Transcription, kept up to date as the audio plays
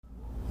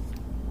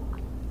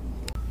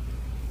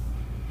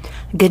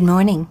Good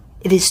morning.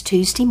 It is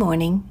Tuesday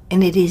morning,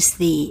 and it is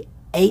the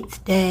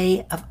 8th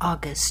day of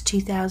August,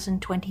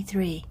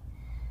 2023.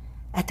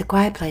 At the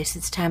Quiet Place,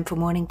 it's time for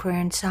morning prayer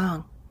and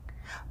song.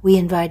 We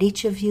invite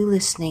each of you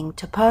listening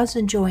to pause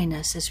and join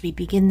us as we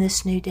begin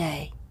this new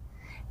day,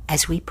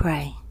 as we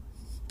pray.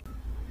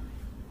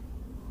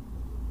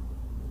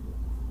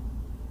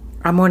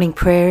 Our morning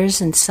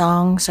prayers and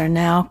songs are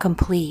now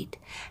complete,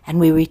 and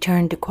we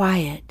return to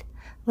quiet,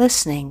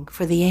 listening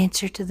for the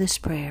answer to this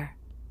prayer.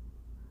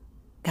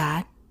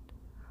 God,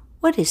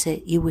 what is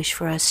it you wish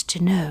for us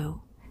to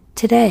know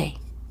today?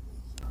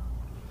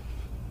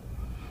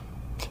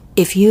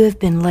 If you have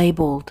been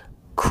labeled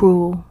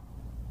cruel,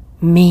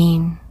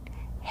 mean,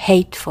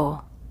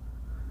 hateful,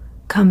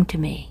 come to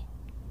me.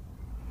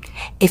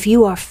 If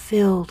you are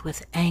filled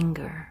with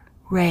anger,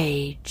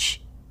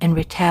 rage, and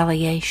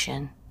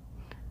retaliation,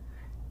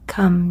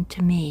 come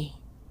to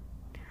me.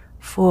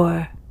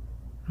 For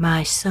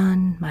my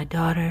son, my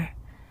daughter,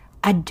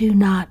 I do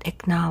not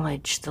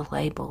acknowledge the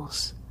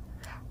labels.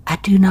 I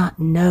do not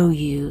know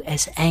you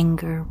as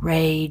anger,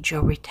 rage, or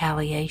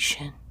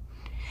retaliation.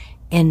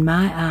 In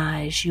my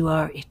eyes, you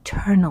are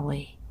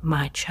eternally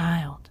my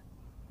child.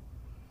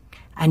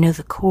 I know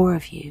the core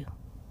of you,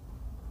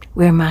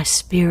 where my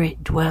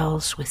spirit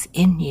dwells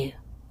within you.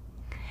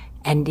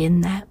 And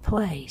in that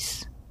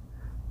place,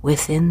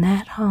 within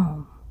that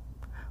home,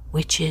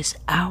 which is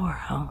our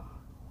home,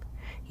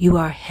 you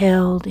are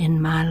held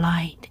in my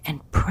light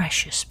and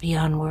precious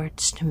beyond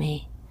words to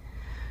me.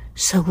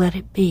 So let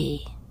it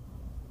be,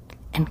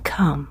 and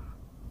come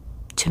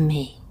to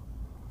me.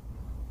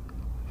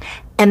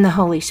 And the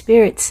Holy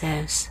Spirit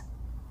says,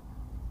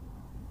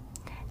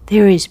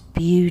 there is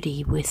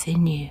beauty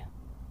within you.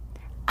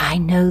 I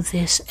know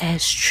this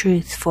as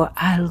truth, for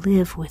I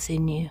live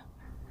within you.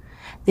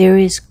 There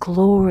is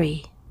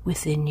glory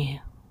within you,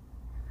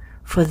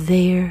 for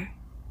there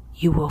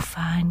you will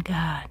find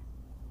God.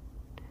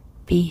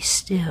 Be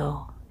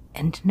still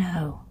and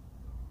know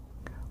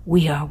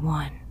we are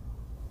one.